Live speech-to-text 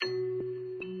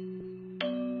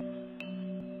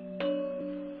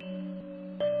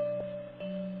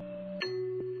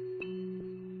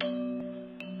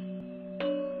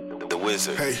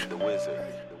Wizard. Hey,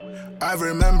 I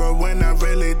remember when I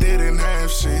really didn't have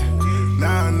shit.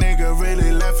 Now a nigga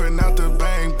really laughing out the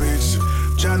bank, bitch.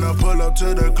 Tryna pull up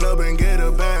to the club and get a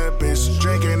bad bitch.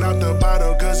 Drinking out the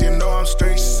bottle cause you know I'm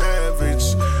straight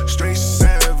savage. Straight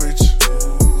savage.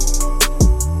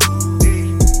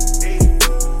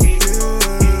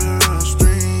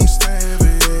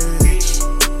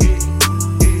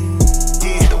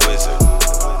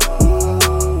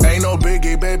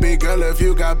 Baby girl, if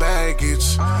you got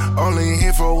baggage, only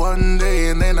here for one day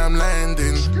and then I'm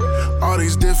landing. All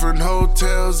these different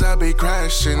hotels I be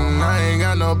crashing. I ain't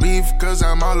got no beef cause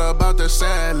I'm all about the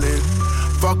salad.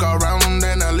 Fuck around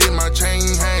and I leave my chain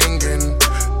hanging.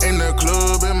 In the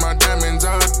club and my diamonds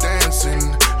are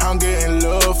dancing. I'm getting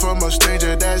love from a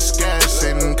stranger that's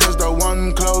gassing. Cause the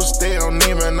one close, they don't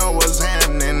even know what's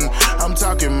happening. I'm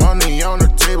talking money on the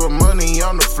table, money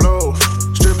on the floor.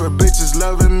 Stripper bitches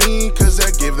loving me cause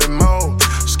I give them more.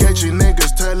 Sketchy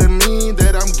niggas telling me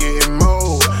that I'm getting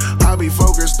more. I be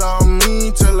focused on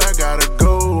me till I gotta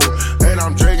go. And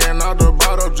I'm drinking out the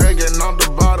bottle, drinking out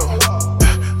the bottle.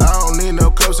 I don't need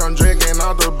no cups, I'm drinking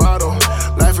out the bottle.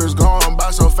 Life is going by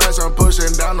so fast, I'm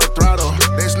pushing down the throttle.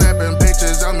 They snapping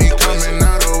pictures of me coming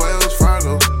out of Wells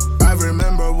Fargo. I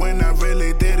remember when I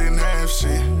really didn't have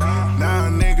shit. Now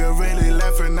a nigga really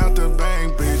laughing out the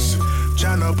bank, bitch.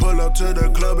 Tryna pull up to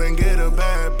the club and get a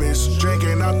bad bitch.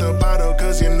 Drinking out the bottle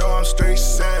cause you know I'm straight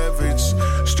savage.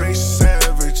 Straight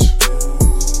savage.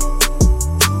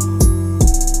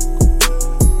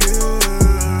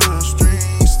 Yeah,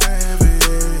 straight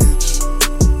savage.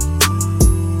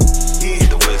 Yeah,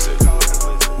 the Wizard.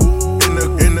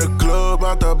 In the club,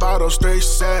 out the bottle, straight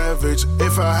savage.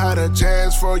 If I had a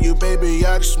chance for you, baby,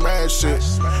 I'd smash it.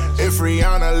 If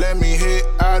Rihanna let me hit,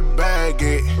 I'd bag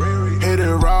it. Hit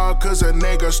it raw cause a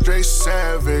nigga straight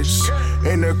savage.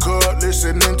 In the court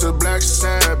listening to Black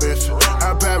Sabbath.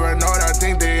 I'm paranoid, I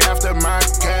think they after my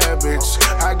cabbage.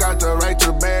 I got the right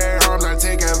to bear arms, I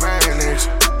take advantage.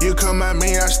 You come at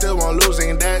me, I still won't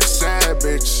losing that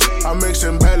savage. I'm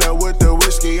mixing Bella with the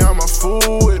whiskey, I'm a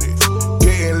fool with it.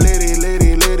 Getting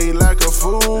litty like a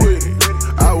fool with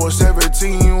it. I was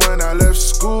 17 when I left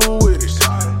school with it.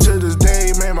 To this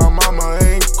day, man, my mama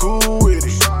ain't cool with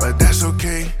it. But that's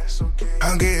okay,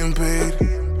 I'm getting paid.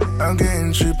 I'm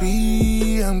getting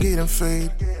trippy, I'm getting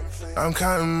fade. I'm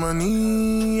counting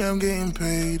money, I'm getting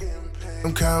paid.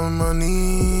 I'm counting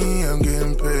money, I'm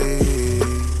getting paid.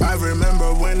 I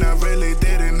remember when I really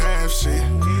didn't have shit.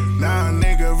 Now a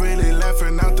nigga really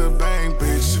laughing out the bank,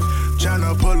 bitch.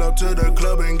 Tryna pull up to the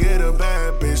club and get a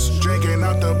bad bitch. Drinking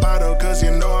out the bottle cause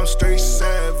you know I'm straight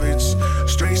savage.